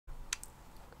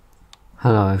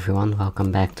Hello everyone,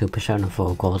 welcome back to Persona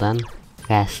 4 Golden.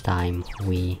 Last time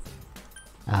we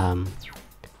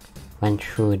went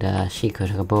through the secret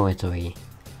laboratory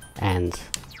and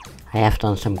I have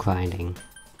done some grinding.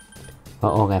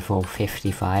 We're all level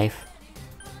 55,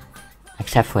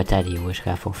 except for Teddy who is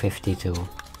level 52.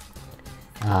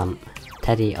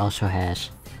 Teddy also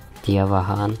has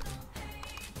Diavahan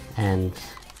and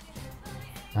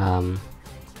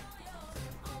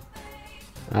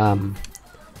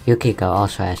Yukiko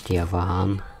also has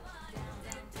Diavahan.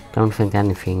 Don't think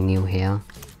anything new here.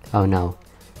 Oh no,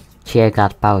 Chie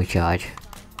got Power Charge.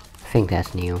 I think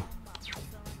that's new.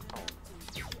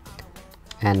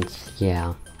 And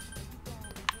yeah,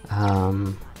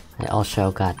 I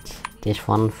also got this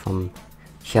one from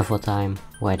Shuffle Time,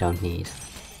 who I don't need.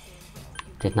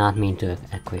 Did not mean to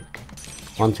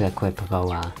want to equip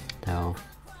Roa though.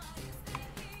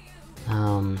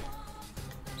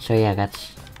 So yeah,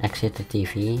 let's exit the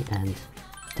TV and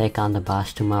take on the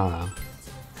boss tomorrow.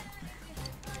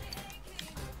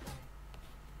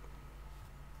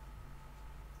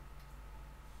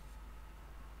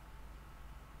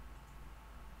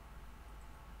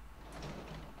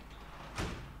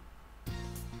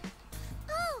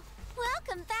 Oh,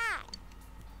 welcome back.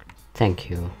 Thank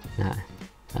you,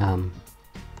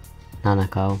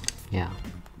 Nanako. Yeah.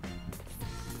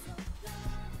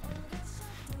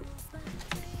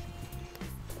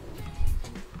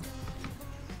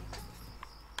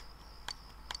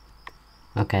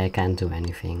 Okay, I can't do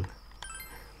anything.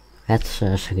 Let's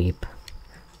sleep.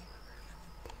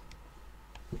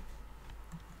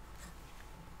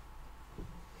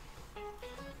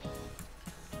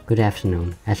 Good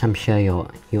afternoon. As I'm sure you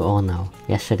all know,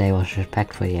 yesterday was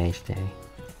Respectful Days Day.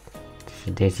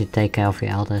 Did you take care of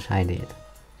your elders? I did.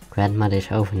 Grandmother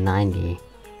is over 90.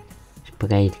 She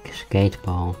played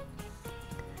skateball.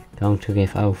 Going to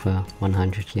live over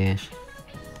 100 years.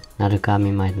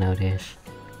 Narukami might know this.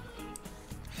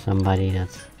 Somebody that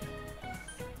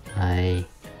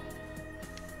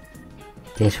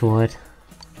this word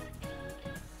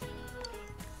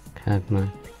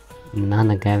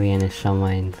Nanagarian is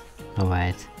somewhere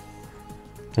alright.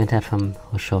 Learned that from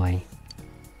Hosoi.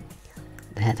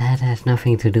 That has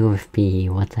nothing to do with PE,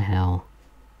 what the hell.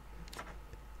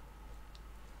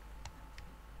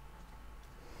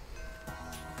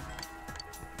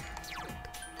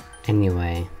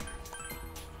 Anyway,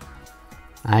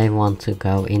 I want to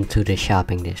go into the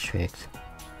shopping district.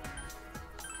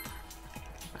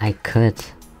 I could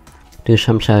do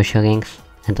some social links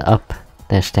and up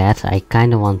the stats. I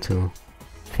kinda want to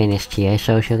finish TA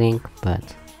social link,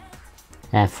 but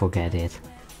forget it.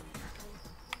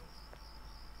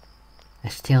 I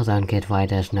still don't get why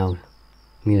there's no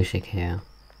music here.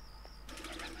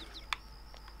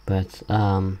 But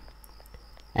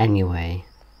anyway,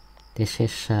 this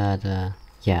is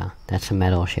that's a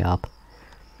metal shop.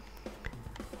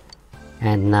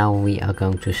 And now we are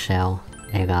going to sell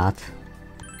a lot.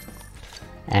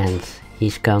 And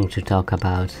he's going to talk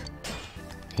about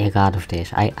a lot of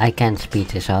this. I can't speed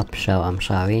this up, so I'm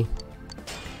sorry.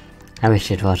 I wish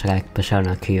it was like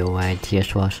Persona Q where it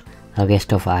just was a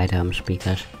list of items,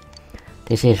 because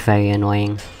this is very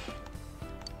annoying.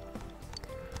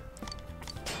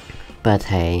 But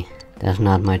hey, there's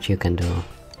not much you can do.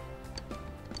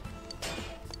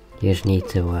 You just need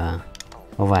to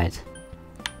alright.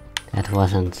 That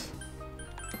wasn't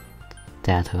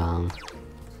that wrong.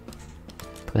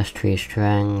 +3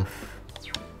 strength.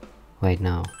 Wait,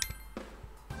 no.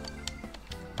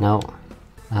 No.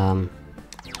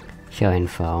 Show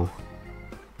info.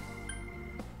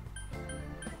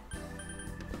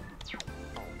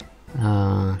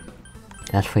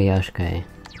 That's for Yosuke.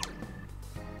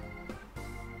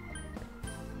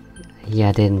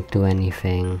 Yeah, didn't do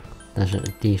anything.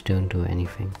 These don't do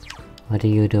anything. What do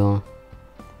you do?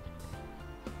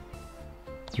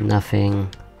 Nothing.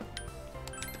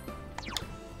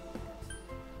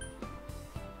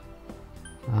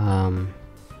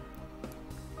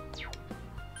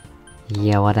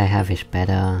 Yeah, what I have is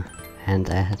better. And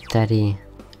I had Teddy.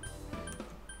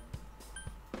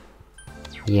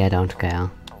 Yeah, don't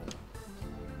care.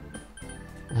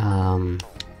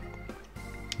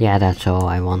 Yeah, that's all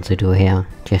I want to do here.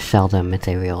 Just sell the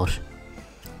materials.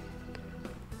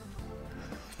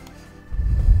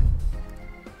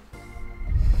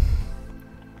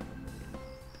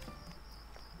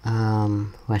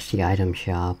 Where's the item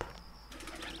shop?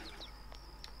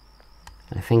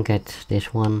 I think it's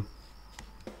this one.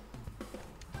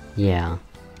 Yeah.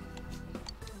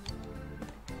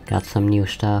 Got some new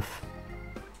stuff.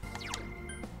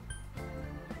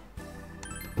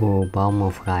 Ooh, Balm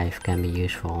of Life can be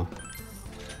useful.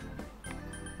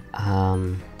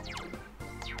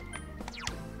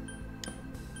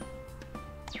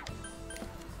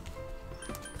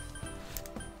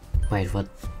 Wait, what?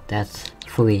 That's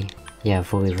fully... Yeah,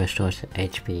 fully restores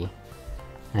HP.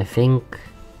 I think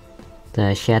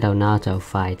the Shadow Naoto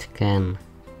fight can...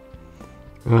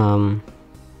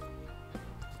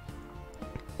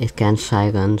 it can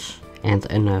silence and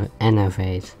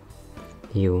enervate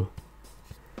you.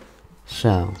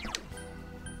 So...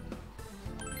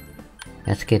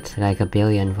 let's get like a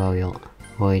billion royal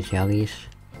jellies.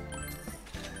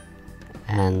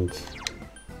 And...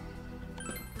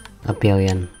 a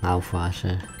billion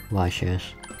mouthwashers.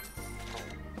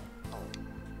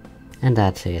 And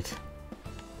that's it.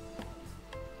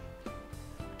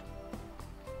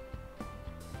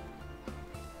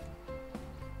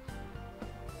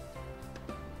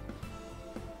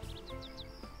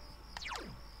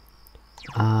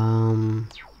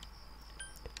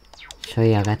 So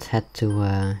yeah, let's head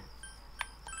to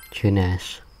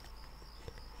Junes.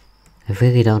 I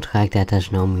really don't like that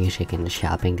there's no music in the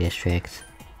shopping district.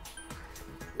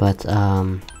 But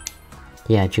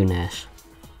yeah, Junes.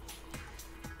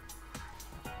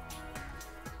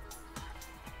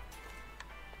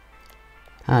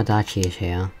 Ah, Dachi is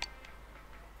here.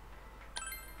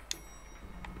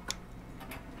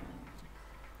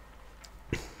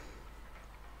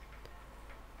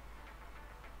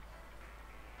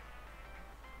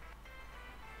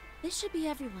 This should be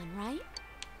everyone, right?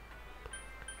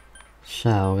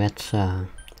 So let's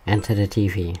enter the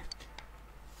TV.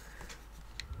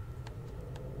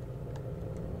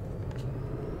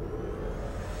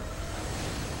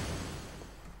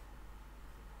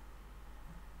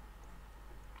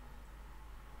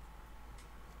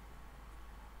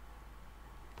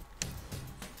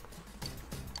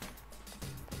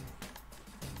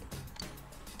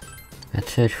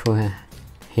 Let's search for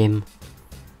him.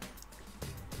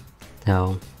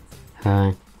 No,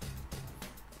 her.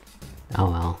 Oh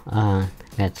well,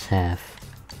 let's have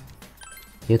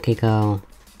Yukiko,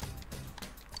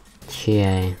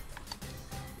 Chie,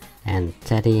 and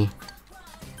Teddy.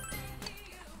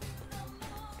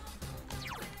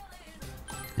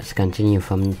 Let's continue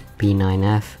from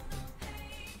B9F.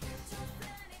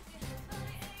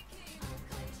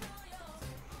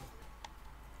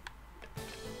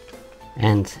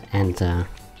 And enter.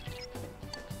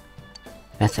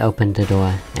 Let's open the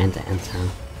door and enter.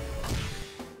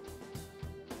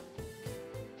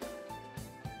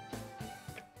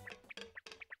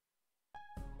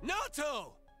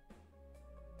 Naoto!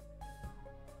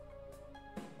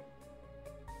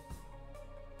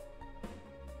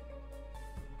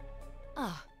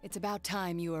 Ah, it's about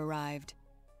time you arrived.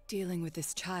 Dealing with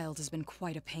this child has been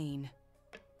quite a pain.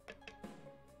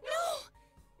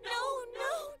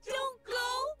 Don't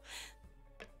go!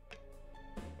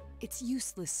 It's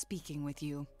useless speaking with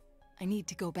you. I need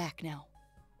to go back now.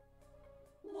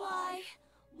 Why?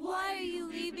 Why are you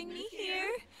leaving me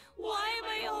here? Why am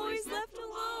I always left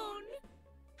alone?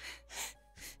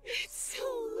 It's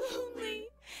so lonely.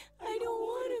 I don't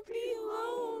want to be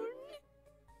alone.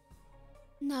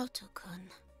 Naoto-kun.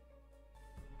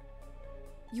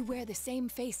 You wear the same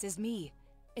face as me.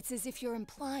 It's as if you're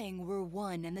implying we're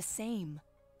one and the same.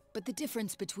 But the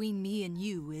difference between me and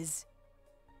you is...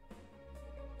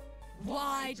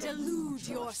 Why delude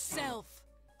yourself?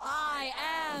 I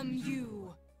am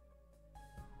you!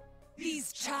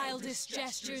 These childish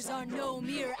gestures are no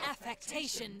mere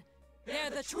affectation.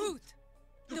 They're the truth.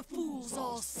 The fools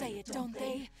all say it, don't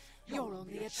they? You're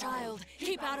only a child.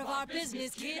 Keep out of our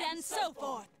business, kid, and so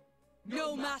forth.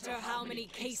 No matter how many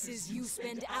cases you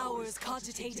spend hours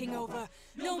cogitating over,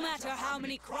 no matter how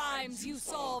many crimes you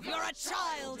solve, you're a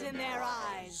child in their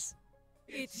eyes.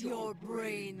 It's your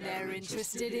brain they're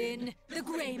interested in, the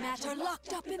gray matter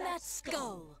locked up in that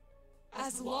skull.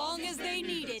 As long as they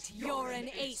need it, you're an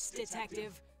ace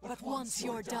detective. But once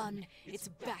you're done, it's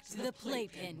back to the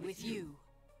playpen with you.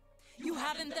 You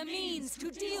haven't the means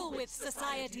to deal with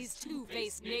society's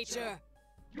two-faced nature.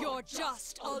 You're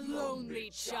just a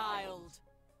lonely child.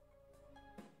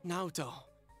 Naoto.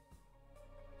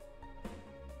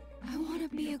 I want to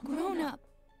be a grown-up.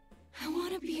 I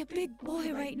want to be a big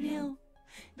boy right now.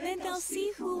 Then they'll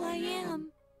see who I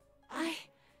am. I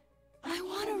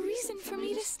want a reason for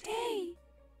me to stay.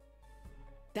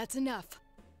 That's enough.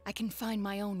 I can find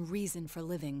my own reason for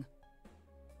living.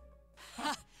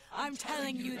 Ha! I'm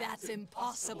telling you that's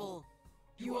impossible.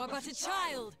 You are but a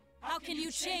child. How can you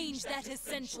change that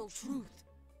essential truth?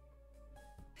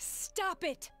 Stop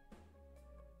it!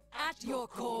 At your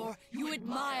core, you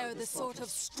admire the sort of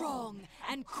strong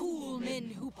and cool men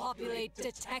who populate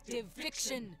detective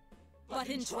fiction. But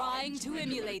in trying to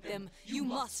emulate them, you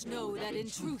must know that in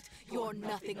truth, you're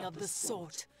nothing of the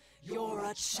sort. You're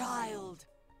a child.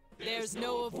 There's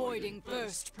no avoiding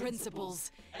first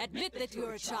principles. Admit that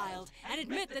you're a child, and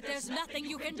admit that there's nothing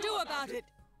you can do about it.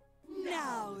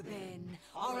 Now then,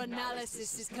 our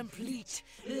analysis is complete.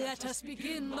 Let us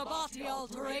begin the body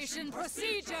alteration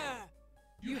procedure!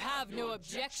 You have no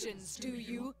objections, do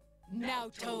you,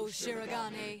 Naoto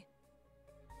Shirogane?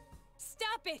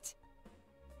 Stop it!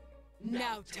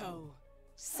 Naoto.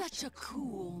 Such a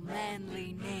cool,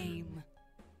 manly name.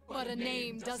 But a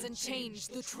name doesn't change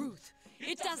the truth.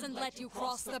 It doesn't let you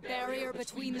cross the barrier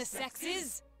between the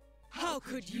sexes. How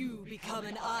could you become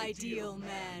an ideal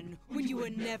man when you were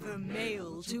never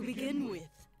male to begin with?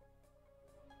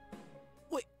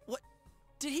 Wait, what?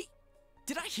 Did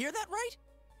I hear that right?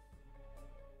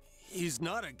 He's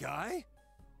not a guy?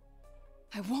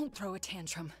 I won't throw a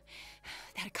tantrum.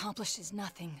 That accomplishes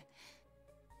nothing.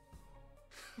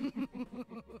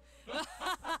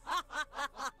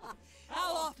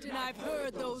 How often I've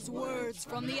heard those words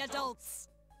from the adults.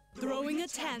 Throwing a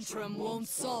tantrum won't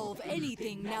solve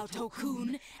anything,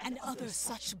 Naoto-kun, and other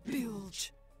such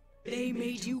bilge. They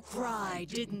made you cry,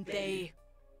 didn't they?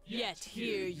 Yet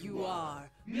here you are,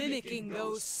 mimicking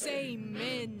those same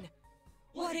men.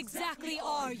 What exactly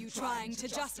are you trying to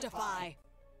justify?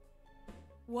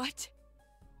 What?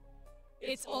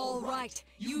 It's all right.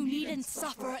 You needn't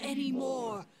suffer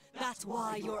anymore. That's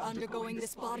why you're undergoing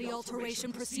this body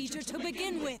alteration procedure to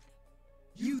begin with.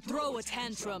 You throw a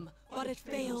tantrum, but it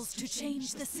fails to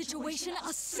change the situation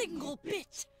a single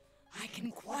bit. I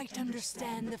can quite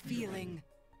understand the feeling.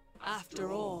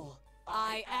 After all,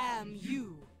 I am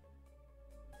you.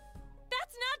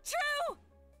 That's not true!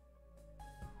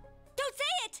 Don't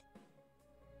say it!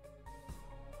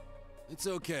 It's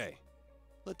okay.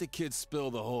 Let the kid spill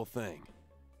the whole thing.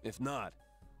 If not,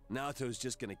 Naoto's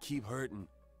just gonna keep hurting.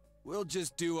 We'll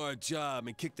just do our job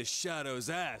and kick the Shadow's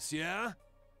ass, yeah?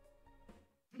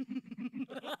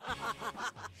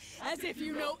 As if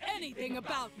you know anything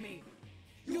about me.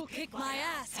 You'll kick my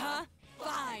ass, huh?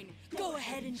 Fine. Go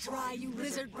ahead and try, you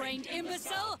lizard-brained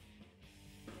imbecile!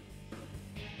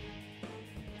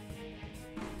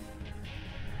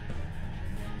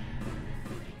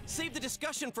 Save the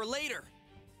discussion for later!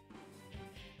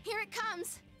 Here it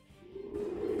comes!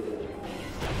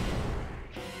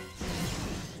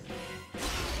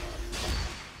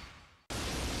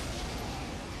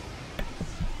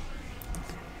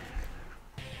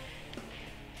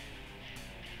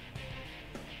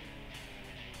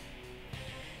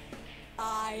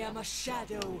 I am a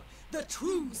shadow, the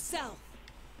true self.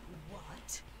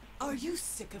 What? Are you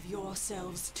sick of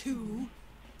yourselves too?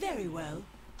 Very well.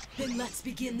 Then let's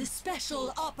begin the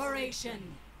special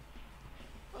operation.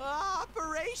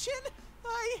 Operation?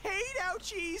 I hate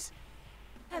ouchies!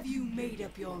 Have you made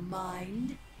up your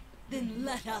mind? Then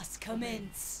let us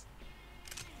commence.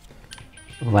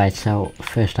 Right, so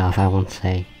first off I want to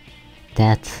say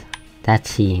that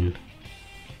scene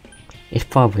is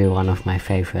probably one of my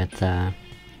favorite,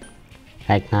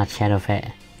 like not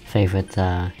favorite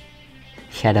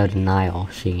shadow denial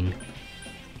scene.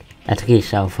 At least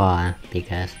so far,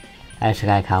 because I just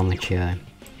like how mature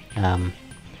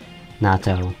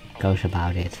Naoto goes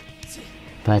about it.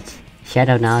 But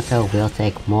Shadow Naoto will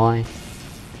take more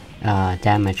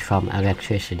damage from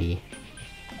electricity.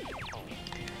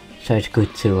 So it's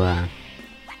good to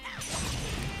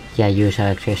use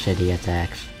electricity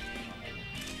attacks.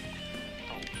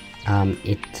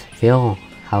 It will,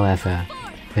 however,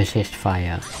 resist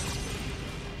fire.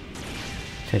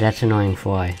 So that's annoying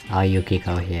for our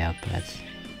Yukiko here, but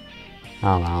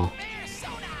oh well.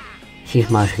 She's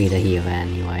mostly the healer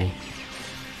anyway.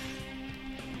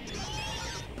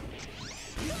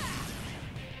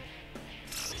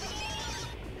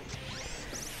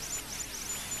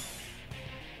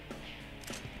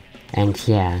 And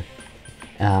yeah,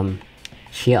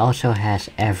 she also has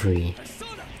every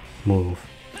move,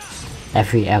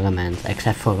 every element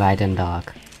except for light and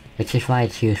dark, which is why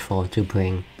it's useful to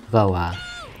bring Roa,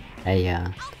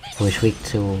 who is weak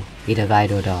to either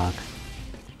light or dark.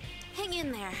 Hang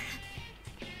in there.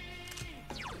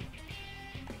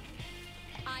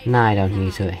 Now I don't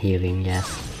need healing yet,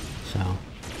 so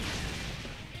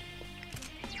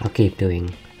I'll keep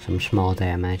doing some small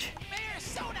damage.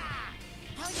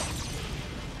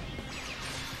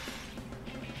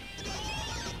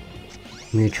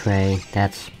 Mute Ray,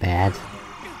 that's bad.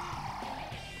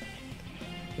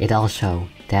 It also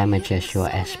damages your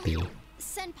SP.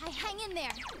 Senpai, hang in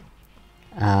there.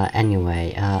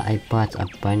 Anyway, I bought a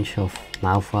bunch of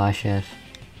mouthwashes,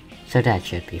 so that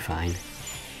should be fine.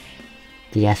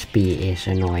 The SP is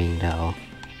annoying though.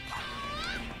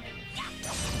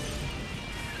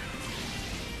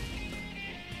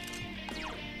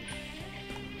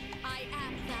 I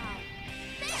am thou.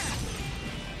 There!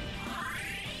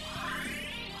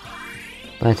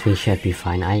 But we should be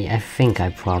fine. I think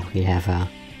I probably have a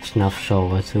snuff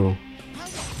soul or two.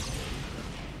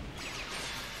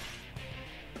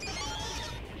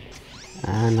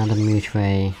 Another mute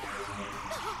ray.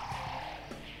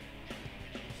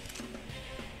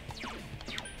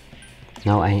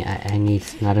 No, I need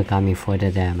another gummy for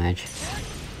the damage.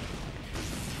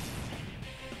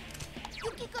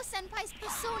 Yukiko-senpai's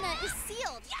persona is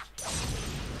sealed.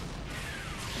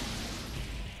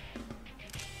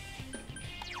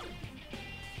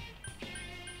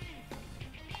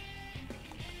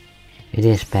 It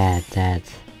is bad that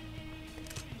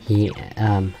he,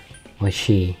 or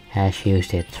she has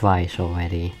used it twice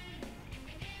already.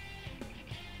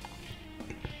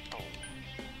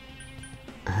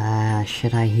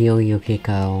 Should I heal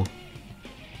Yukiko?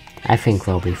 I think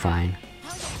we'll be fine.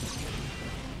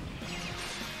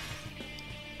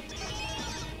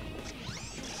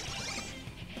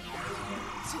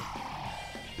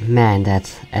 Man,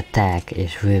 that attack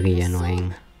is really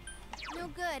annoying. No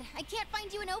good. I can't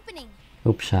find you an opening.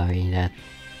 Oops, sorry, that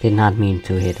did not mean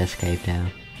to hit escape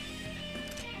there.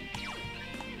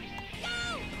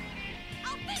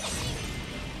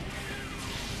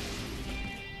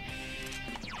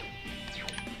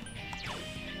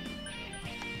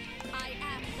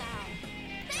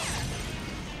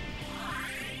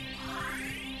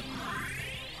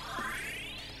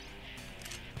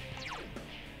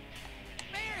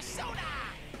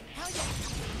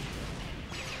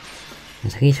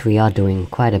 At least we are doing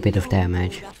quite a bit of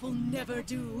damage. That will never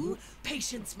do.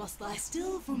 Patience must lie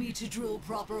still for me to drill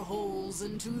proper holes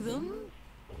into them.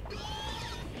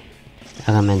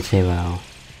 Element 0.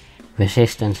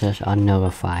 Resistances are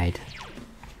nullified.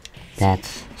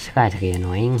 That's slightly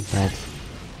annoying, but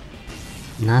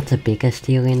not the biggest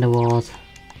deal in the world.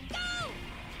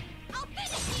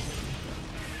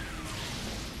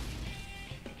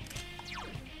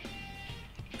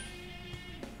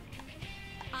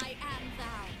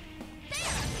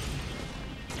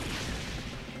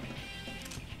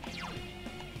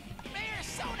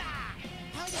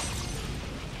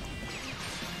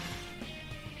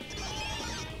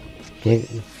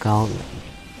 Call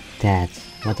that.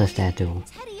 What does that do?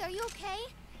 Teddy, are you okay?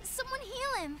 Someone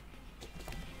heal him.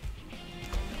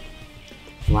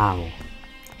 Wow.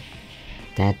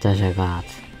 That does a lot.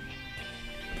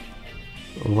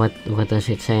 What does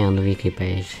it say on the wiki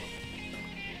page?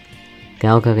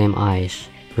 Galgarim Ice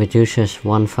reduces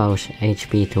one foe's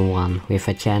HP to 1 with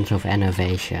a chance of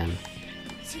enervation.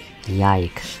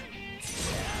 Yikes.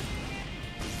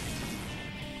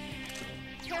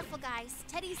 Careful, guys.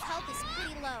 Teddy's health is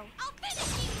pretty low.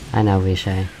 I know we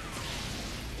say.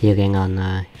 Healing on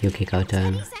Yukiko's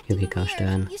turn. Yukiko's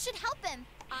turn. You should help him.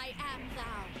 I am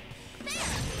thou.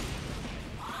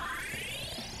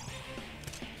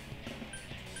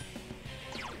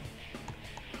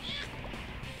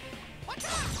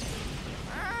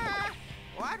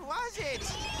 What was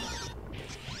it?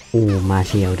 Ooh,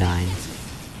 Masio dying.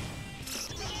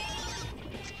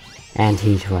 And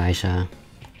Heat Riser.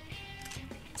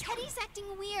 Teddy's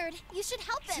acting weird. You should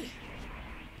help him.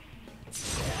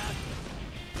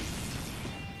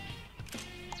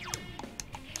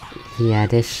 Yeah,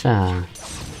 this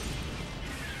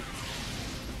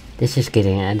is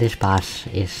getting, this boss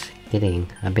is getting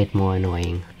a bit more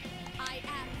annoying. I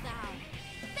am thou.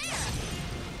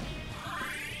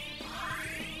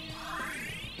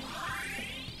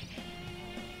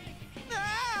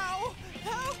 Ow!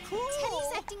 How cool!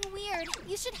 Teddy's acting weird.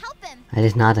 You should help him. I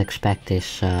did not expect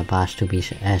this boss to be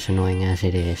as annoying as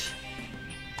it is.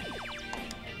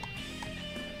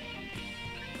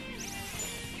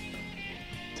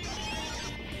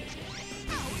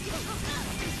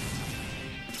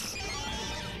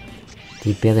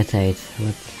 Debilitate,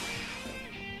 what?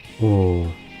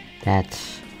 Ooh,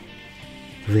 that's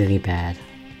really bad.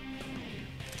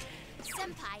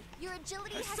 Senpai, your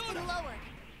agility has been lowered.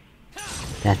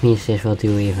 That means this will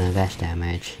do even less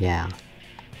damage, yeah.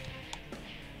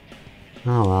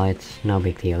 Oh well, it's no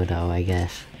big deal though, I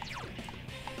guess.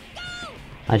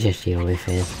 I'll just deal with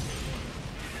it.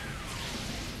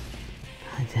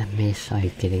 That miss, are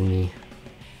you kidding me?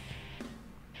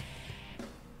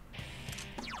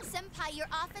 Senpai, your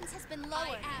offense has been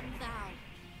lowered. I am thou.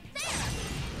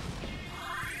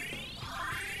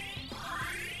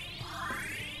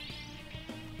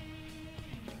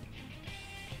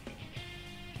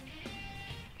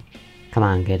 Come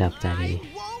on, get up, Daddy.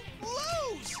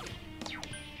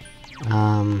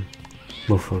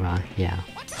 Mufura, yeah.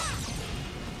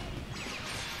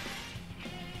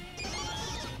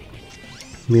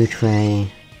 Mutray.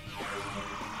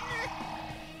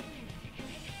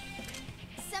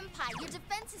 Senpai, your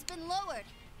defense has been lowered.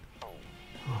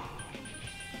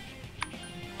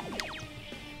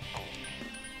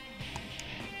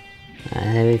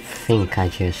 think I'll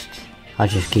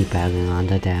just keep adding on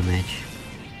the damage.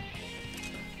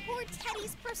 Poor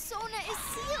Teddy's persona is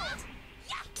sealed.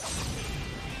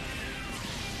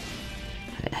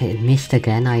 It missed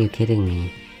again, are you kidding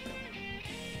me?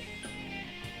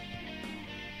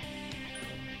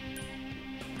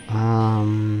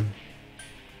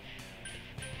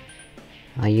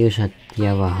 I use the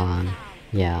other hand.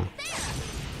 Yeah.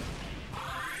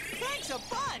 Thanks a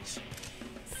bunch.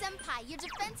 Senpai, your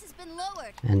defense has been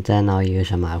lowered. And then I'll use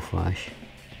a mouthwash.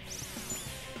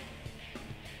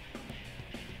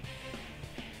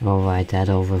 Alright, that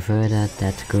oververted,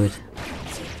 that's good.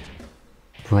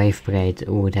 Brave Blade,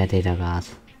 oeh, that did a lot.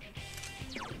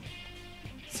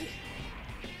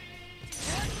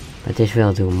 But this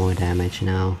will do more damage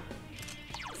now.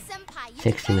 Senpai, your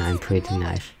 69, defense has been pretty lowered.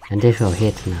 nice. And this will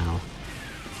hit now.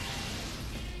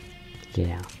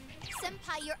 Yeah.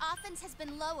 Senpai, your offense has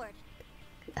been lowered.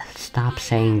 Stop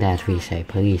saying that, Risei,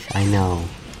 please, I know.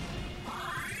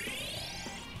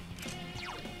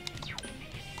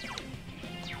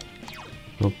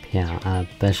 Oop, yeah,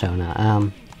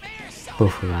 persona,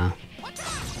 Bufura.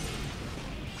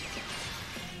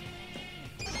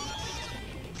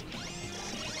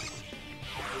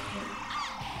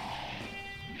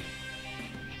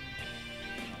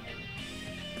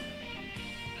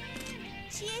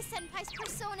 Chie-senpai's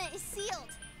persona is sealed.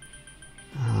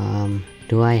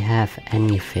 Do I have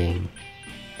anything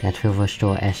that will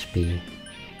restore SP?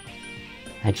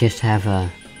 I just have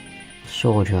a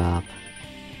soul drop.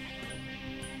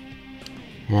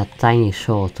 And a tiny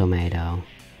soul tomato.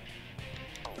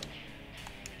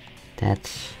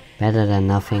 That's better than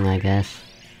nothing, I guess.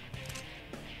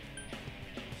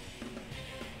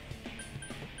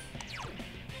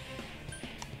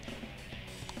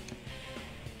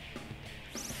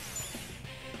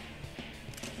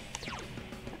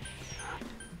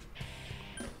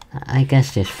 I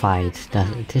guess this fight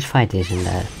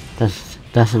isn't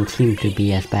doesn't seem to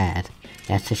be as bad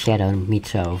as the Shadow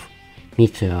Mitsuo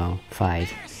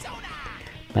fight,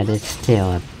 but it's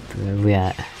still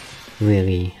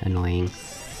really annoying.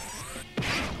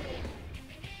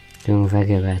 Doing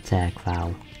regular attack,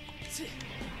 wow.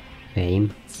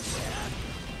 Lame.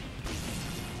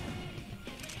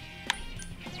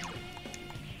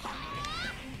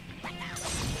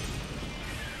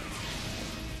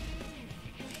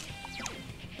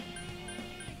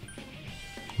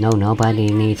 No,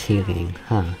 nobody needs healing.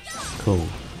 Huh. Cool.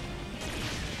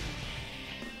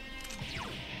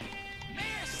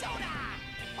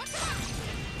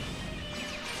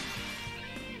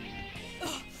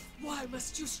 Why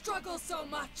must you struggle so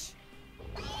much?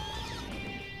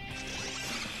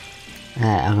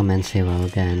 Element 0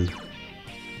 again.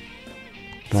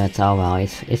 But oh well,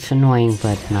 it's annoying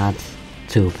but not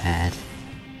too bad.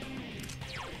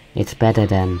 It's better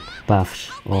than buffs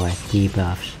or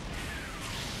debuffs.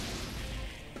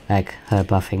 Like her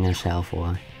buffing herself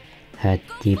or her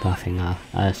debuffing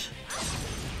us.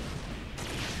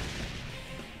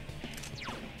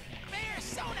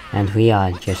 And we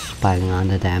are just piling on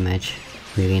the damage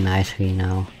really nicely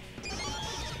now.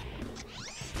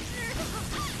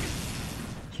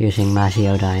 Using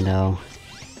Masiodine though.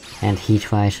 And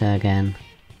Heatweiser again.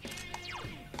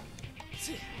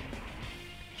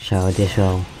 So this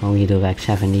will only do like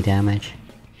 70 damage.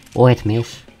 Or it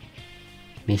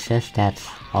misses, that's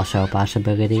also a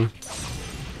possibility.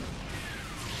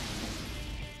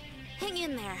 Hang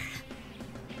in there.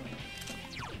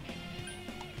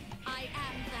 I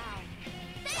am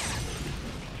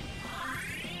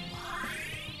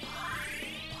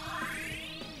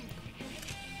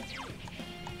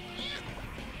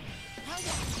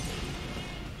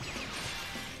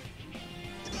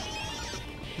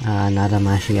thou. Another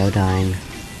Masiodine.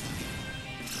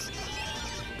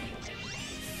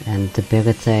 And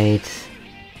debilitate.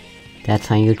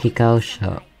 That's on Yukiko,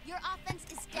 so Your offense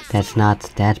is down. that's not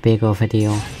that big of a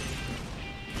deal.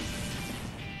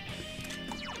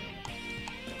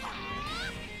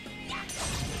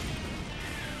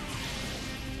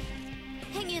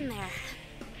 Hang in there.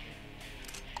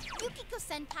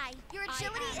 Yukiko-senpai, your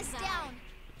agility is down.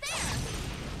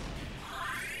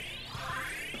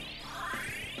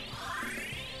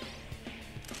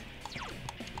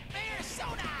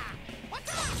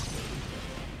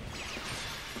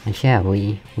 And yeah,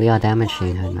 we are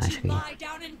damaging her nicely. Lie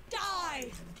down and die!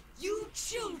 You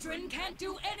children can't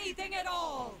do anything at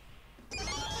all!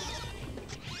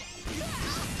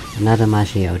 Another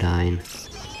Masiodine.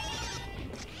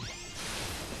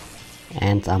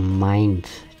 And a Mind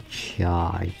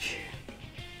Charge.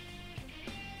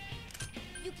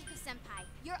 Yukiko-senpai,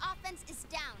 your offense is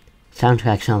down. Sounds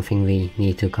like something we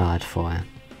need to guard for.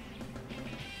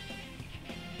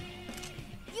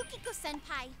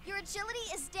 Yukiko-senpai, your agility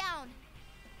is down.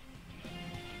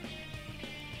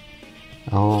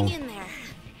 Oh. Hang in there.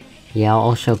 Yeah, I'll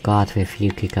also guard with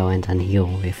Yukiko and then heal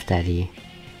with Teddy.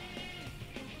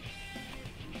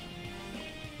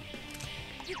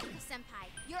 Yukiko-senpai,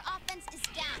 your offense is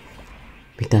down.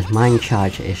 Because Mind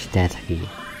Charge is deadly.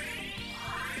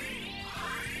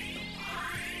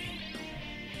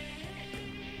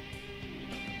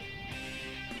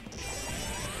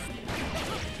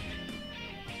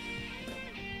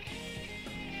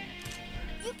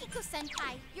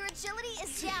 Yukiko-senpai, your agility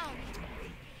is down.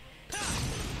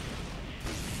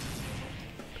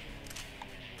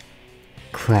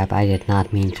 Crap, I did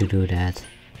not mean to do that.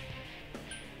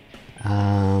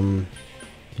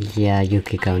 Yeah,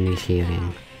 Yukiko needs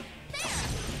healing.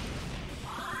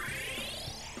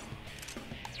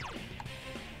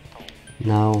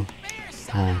 No.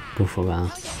 Bufora.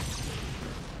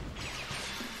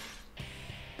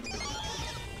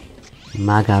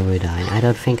 Magarudyne. I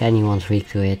don't think anyone's weak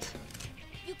to it.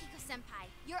 Yukiko-senpai,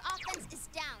 your offense is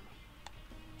down.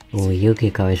 Oh,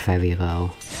 Yukiko is very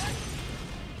low.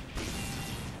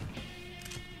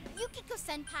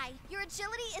 Yukiko-senpai, your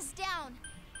agility is down.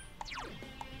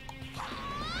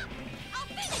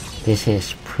 This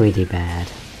is pretty bad.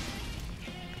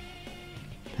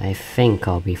 I think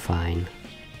I'll be fine.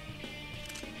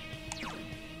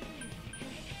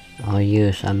 I'll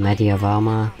use a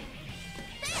Mediarama.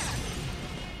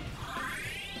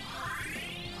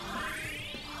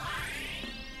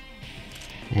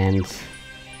 And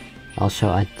also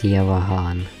a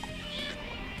Diarahan.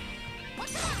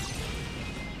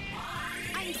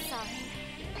 I'm sorry.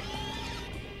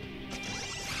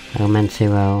 Element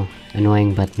 0,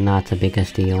 annoying but not the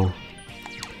biggest deal.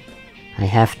 I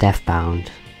have Deathbound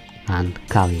on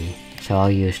Kali, so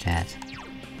I'll use that.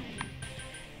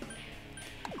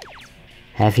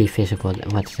 Heavy physical,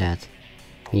 what's that?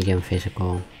 Medium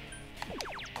physical.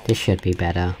 This should be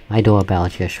better. My doorbell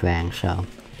just rang, so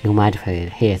you might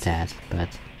hear that,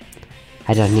 but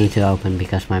I don't need to open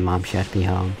because my mom should be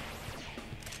home.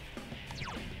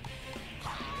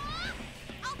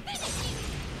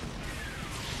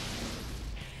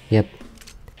 Yep,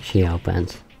 she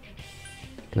opened.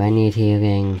 Do I need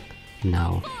healing?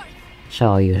 No.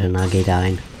 So I'll use a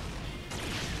Nagidine.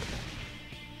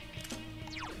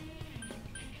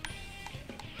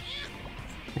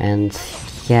 And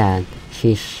yeah,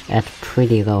 she's at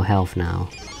pretty low health now.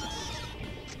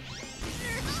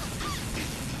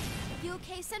 You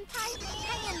okay, senpai?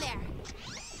 Hang in there.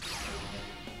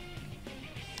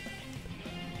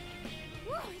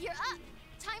 Woo, you're up.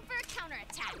 Time for a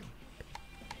counterattack.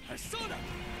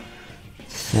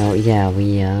 So yeah,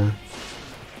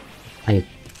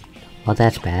 well,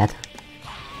 that's bad.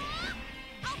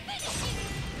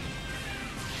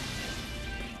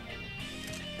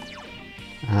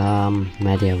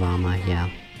 Mediarama, yeah.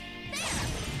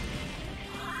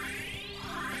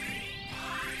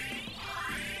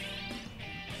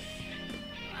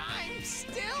 I'm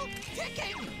still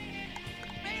kicking.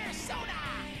 Mayor Soda.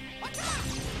 What's up?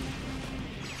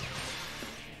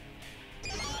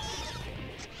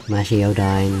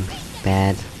 Mashiodine,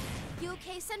 bad. You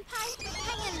okay, senpai?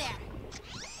 Hang in there.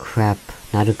 Crap,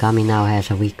 Narukami now has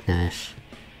a weakness.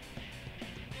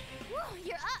 Woo,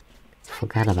 you're up. Time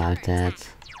Forgot for a about counterattack. that.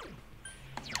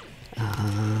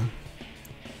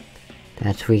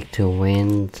 That's weak to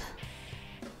wind.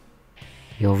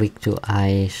 You're weak to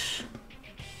ice.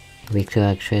 Weak to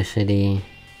electricity.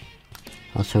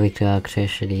 Also weak to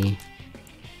electricity.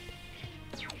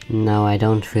 No, I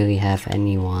don't really have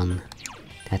anyone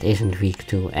that isn't weak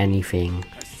to anything.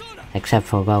 Except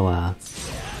for Roa.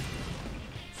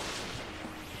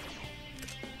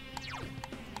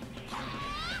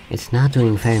 It's not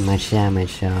doing very much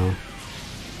damage though.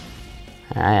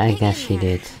 I guess she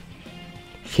did.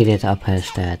 She did up her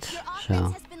stats, Your offense so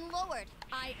has been lowered.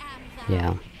 I am that.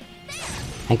 yeah.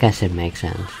 I guess it makes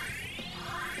sense.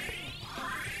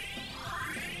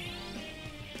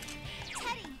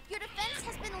 Teddy, your defense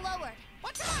has been lowered.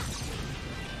 What's up?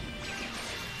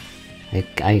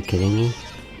 Are you kidding me?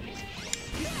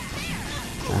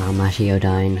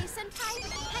 Mashiodine. Hey, senpai,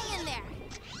 hang in there.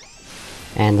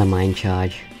 And the Mind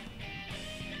Charge.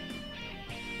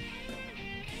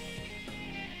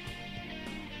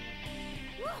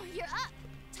 Woo, you're up.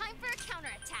 Time for a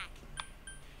counterattack.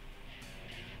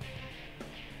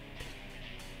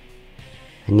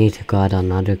 I need to guard on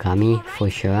Narukami for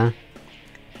sure.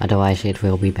 Otherwise it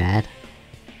will be bad.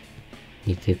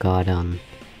 Need to guard on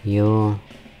you.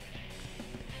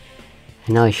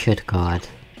 I know I should guard.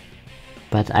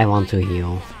 But I want to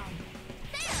heal.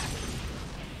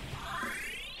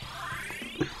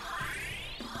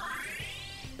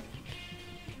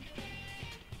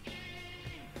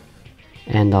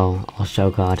 And I'll also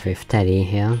guard with Teddy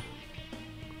here.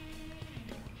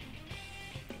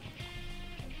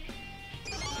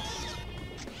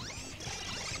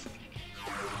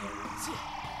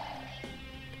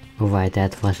 Alright,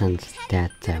 that wasn't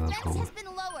that terrible.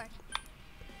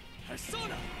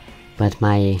 But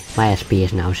my SP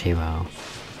is now 0,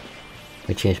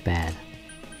 which is bad.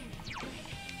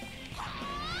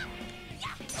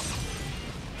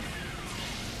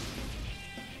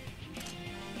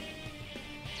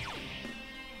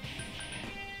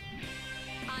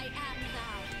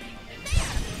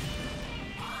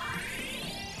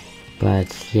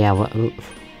 But yeah,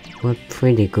 we're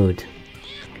pretty good.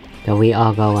 Though we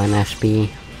all go on SP,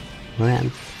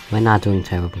 we're not doing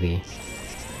terribly.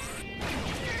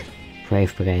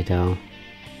 Brave Brigade though,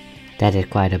 that is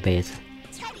quite a bit.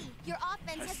 Teddy, your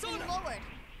offense has been lowered.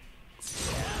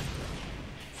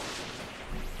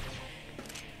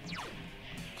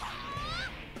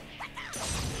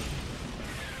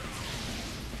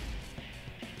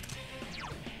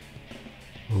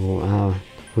 Oh,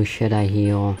 who should I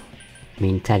heal? I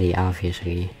mean Teddy,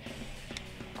 obviously.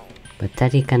 But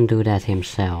Teddy can do that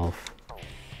himself.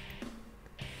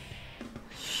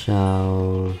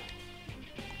 So...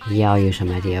 yeah, I'll use some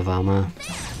idea of armor.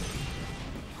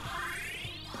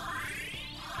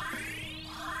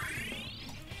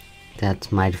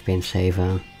 That might have been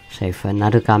safer.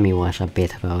 Narukami was a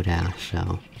bit low there,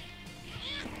 so...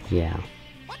 yeah.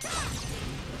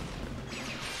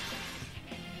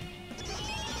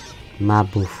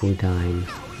 Mabufu dying.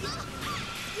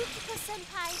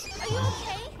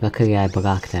 Luckily I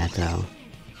blocked that though.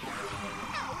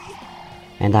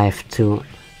 And I have 2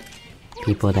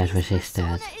 people that resist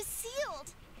that.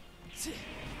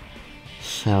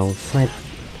 So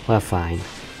we're fine.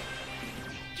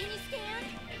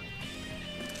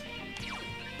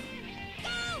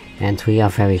 And we are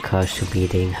very close to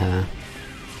beating her.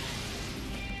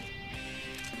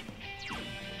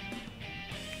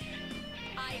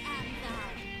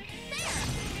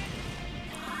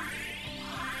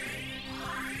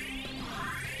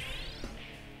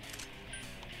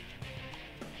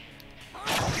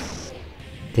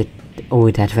 Oh,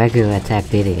 that regular attack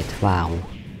did it, wow.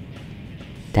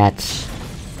 That's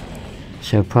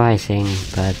surprising,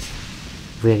 but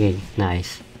really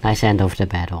nice. Nice end of the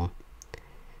battle.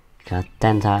 Got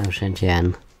 10,000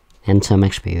 yen and some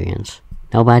experience.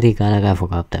 Nobody got a level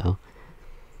up though.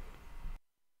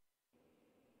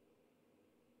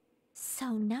 So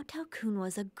Naoto-kun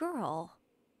was a girl.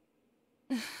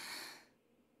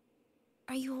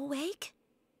 Are you awake?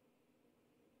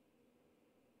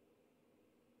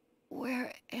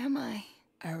 Where am I?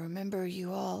 I remember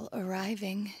you all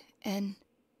arriving, and...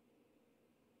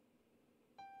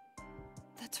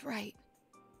 that's right.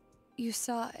 You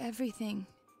saw everything.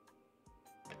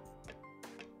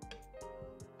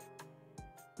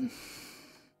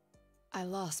 I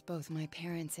lost both my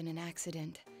parents in an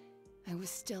accident. I was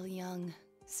still young,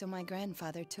 so my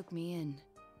grandfather took me in.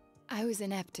 I was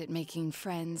inept at making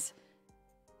friends,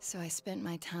 so I spent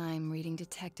my time reading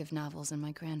detective novels in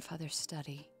my grandfather's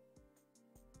study.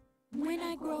 When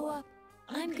I grow up,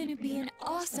 I'm gonna be an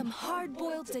awesome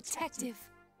hard-boiled detective.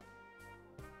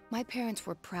 My parents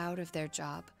were proud of their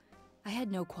job. I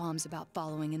had no qualms about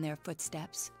following in their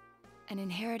footsteps. An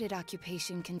inherited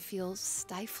occupation can feel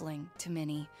stifling to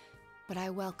many, but I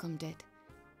welcomed it.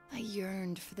 I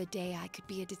yearned for the day I could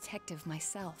be a detective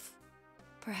myself.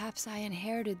 Perhaps I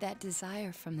inherited that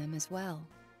desire from them as well.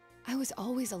 I was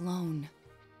always alone.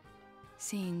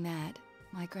 Seeing that,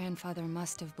 my grandfather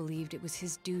must have believed it was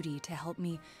his duty to help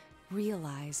me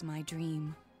realize my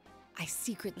dream. I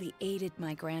secretly aided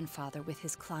my grandfather with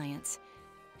his clients,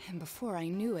 and before I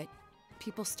knew it,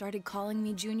 people started calling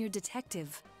me Junior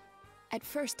Detective. At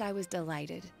first I was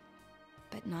delighted,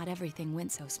 but not everything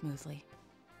went so smoothly.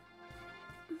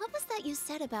 What was that you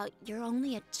said about you're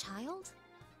only a child?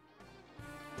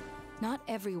 Not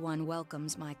everyone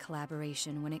welcomes my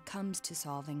collaboration when it comes to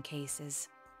solving cases.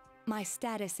 My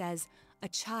status as a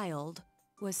child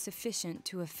was sufficient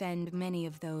to offend many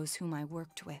of those whom I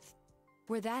worked with.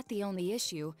 Were that the only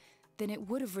issue, then it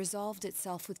would have resolved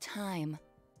itself with time.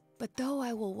 But though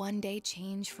I will one day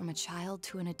change from a child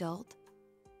to an adult,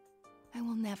 I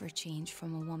will never change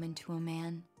from a woman to a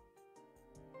man.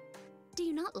 Do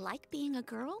you not like being a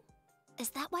girl? Is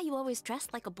that why you always dress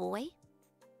like a boy?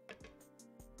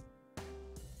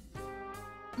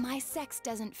 My sex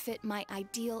doesn't fit my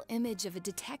ideal image of a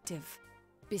detective.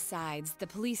 Besides, the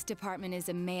police department is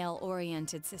a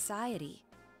male-oriented society.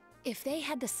 If they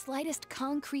had the slightest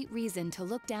concrete reason to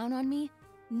look down on me,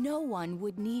 no one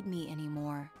would need me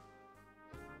anymore.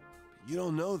 You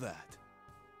don't know that.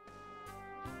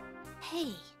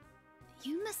 Hey,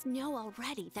 You must know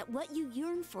already that what you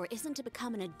yearn for isn't to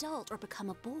become an adult or become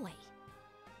a boy.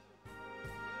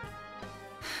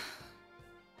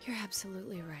 You're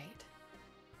absolutely right.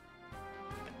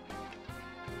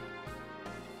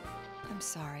 I'm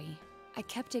sorry. I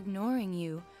kept ignoring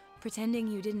you, pretending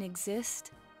you didn't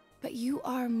exist. But you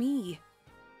are me.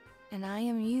 And I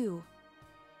am you.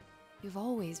 You've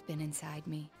always been inside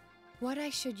me. What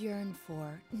I should yearn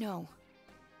for, no.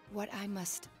 What I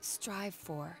must strive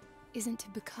for isn't to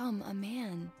become a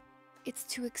man. It's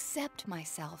to accept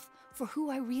myself for who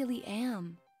I really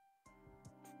am.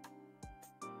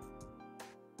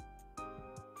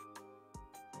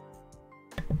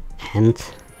 And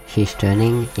she's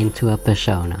turning into a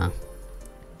persona.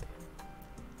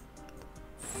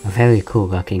 A very cool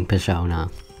looking persona,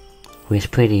 who is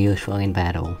pretty useful in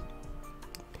battle.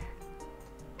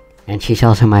 And she's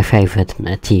also my favorite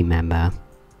team member.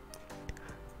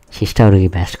 She's totally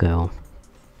best girl.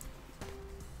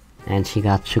 And she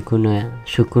got Sukuna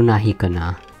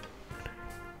Hikuna.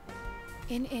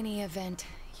 In any event,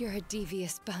 you're a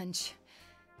devious bunch.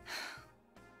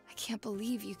 I can't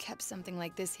believe you kept something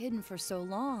like this hidden for so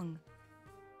long.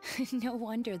 No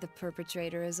wonder the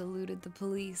perpetrator has eluded the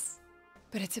police.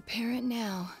 But it's apparent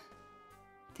now.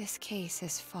 This case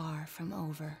is far from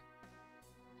over.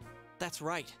 That's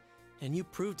right. And you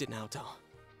proved it, Naoto.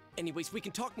 Anyways, we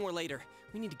can talk more later.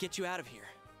 We need to get you out of here.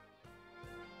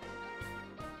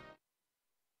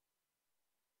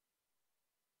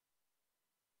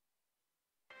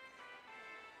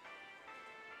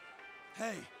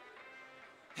 Hey!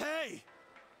 Hey!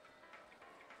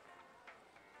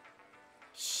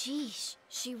 Sheesh,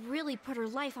 she really put her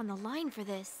life on the line for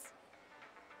this.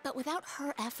 But without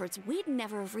her efforts, we'd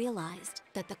never have realized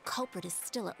that the culprit is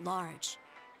still at large.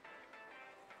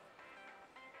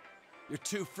 You're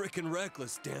too frickin'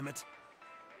 reckless, damn it.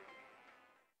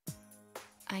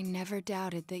 I never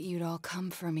doubted that you'd all come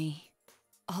for me.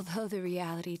 Although the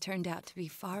reality turned out to be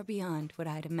far beyond what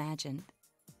I'd imagined.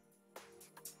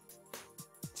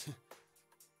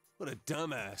 What a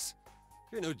dumbass.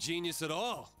 You're no genius at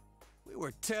all. We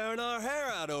were tearing our hair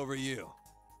out over you.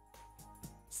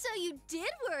 So you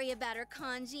did worry about her,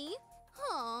 Kanji?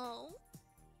 Oh.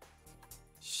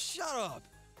 Shut up!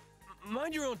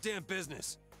 Mind your own damn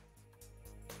business.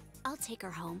 I'll take her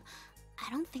home.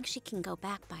 I don't think she can go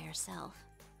back by herself.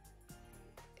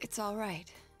 It's all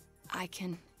right. I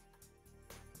can...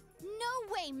 No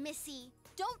way, Missy!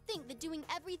 Don't think that doing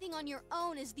everything on your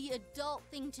own is the adult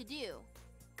thing to do.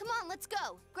 Come on, let's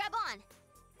go. Grab on.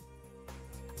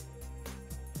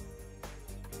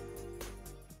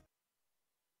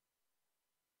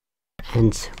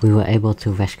 And we were able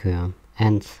to rescue him,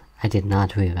 and I did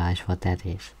not realize what that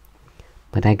is.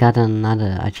 But I got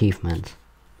another achievement.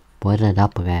 Boarded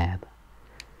up lab.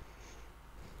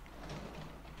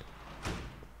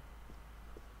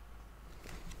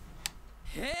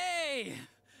 Hey!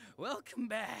 Welcome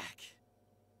back.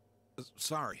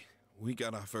 Sorry, we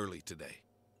got off early today.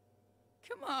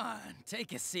 Come on,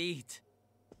 take a seat.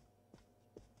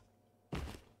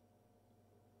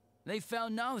 They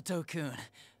found Naoto-kun.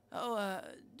 Oh,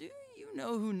 do you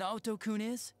know who Naoto-kun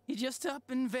is? He just up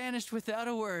and vanished without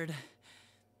a word.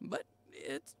 But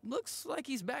it looks like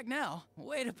he's back now.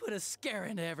 Way to put a scare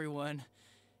into everyone.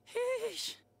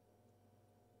 Heesh.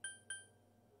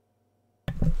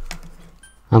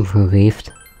 I'm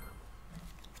relieved.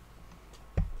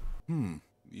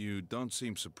 You don't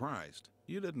seem surprised.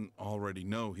 You didn't already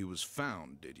know he was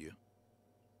found, did you?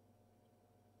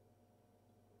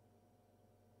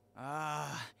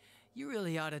 You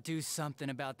really ought to do something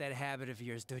about that habit of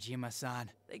yours,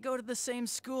 Dojima-san. They go to the same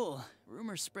school.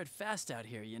 Rumors spread fast out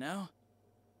here, you know?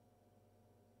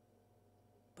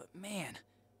 But man,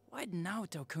 why'd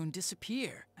Naoto-kun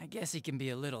disappear? I guess he can be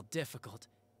a little difficult.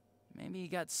 Maybe he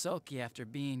got sulky after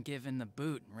being given the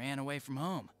boot and ran away from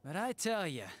home. But I tell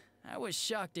ya, I was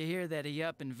shocked to hear that he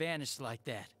up and vanished like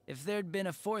that. If there'd been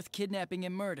a fourth kidnapping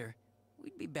and murder,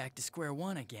 we'd be back to square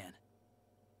one again.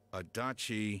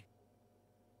 Adachi...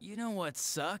 You know what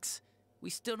sucks? We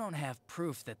still don't have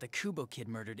proof that the Kubo kid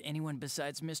murdered anyone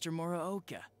besides Mr.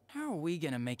 Muraoka. How are we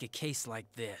gonna make a case like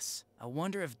this? I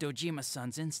wonder if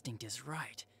Dojima-san's instinct is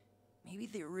right. Maybe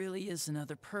there really is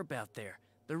another perp out there.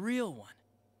 The real one.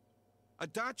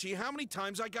 Adachi, how many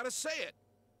times I gotta say it?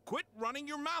 Quit running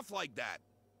your mouth like that!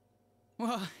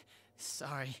 Well,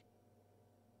 sorry.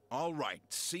 All right,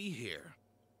 see here.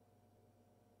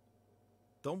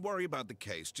 Don't worry about the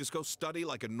case. Just go study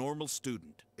like a normal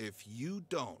student. If you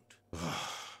don't...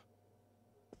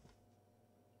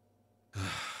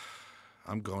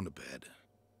 I'm going to bed.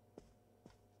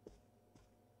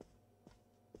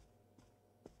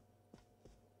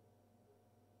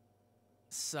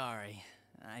 sorry.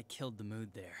 I killed the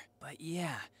mood there. But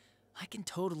yeah, I can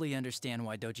totally understand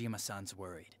why Dojima-san's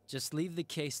worried. Just leave the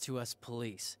case to us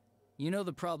police. You know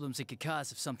the problems it could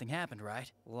cause if something happened,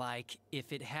 right? Like,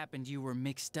 if it happened you were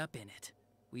mixed up in it.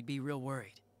 We'd be real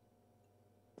worried.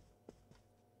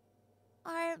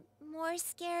 Are more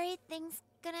scary things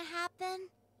gonna happen?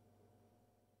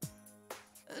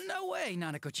 No way,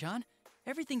 Nanako-chan.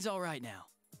 Everything's alright now.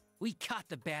 We caught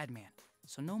the bad man,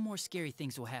 so no more scary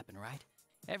things will happen, right?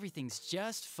 Everything's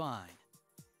just fine.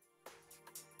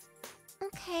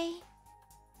 Okay.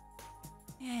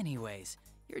 Anyways,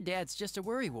 your dad's just a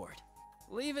worrywart.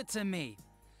 Leave it to me.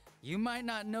 You might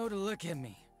not know to look at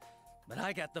me, but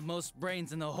I got the most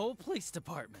brains in the whole police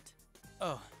department.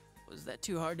 Oh, was that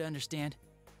too hard to understand?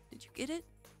 Did you get it?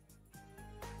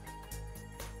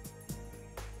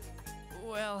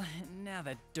 Well, now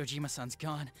that Dojima-san's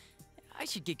gone, I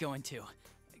should get going too.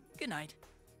 Good night.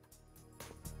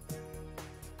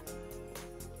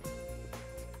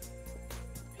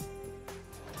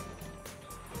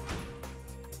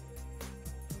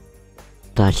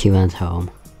 Thought she went home.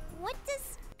 What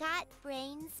does got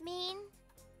brains mean?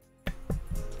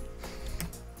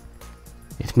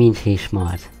 It means he's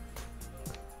smart.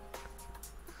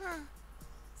 Huh.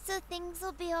 So things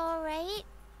will be alright?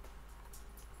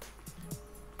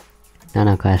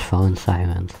 Nanako has fallen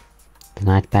silent. The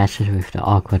night passes with the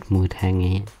awkward mood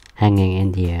hanging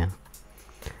in the air.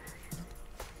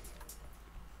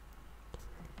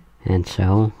 And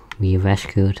so, we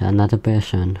rescued another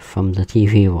person from the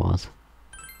TV world.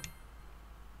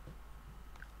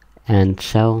 And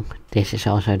so, this is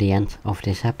also the end of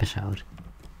this episode.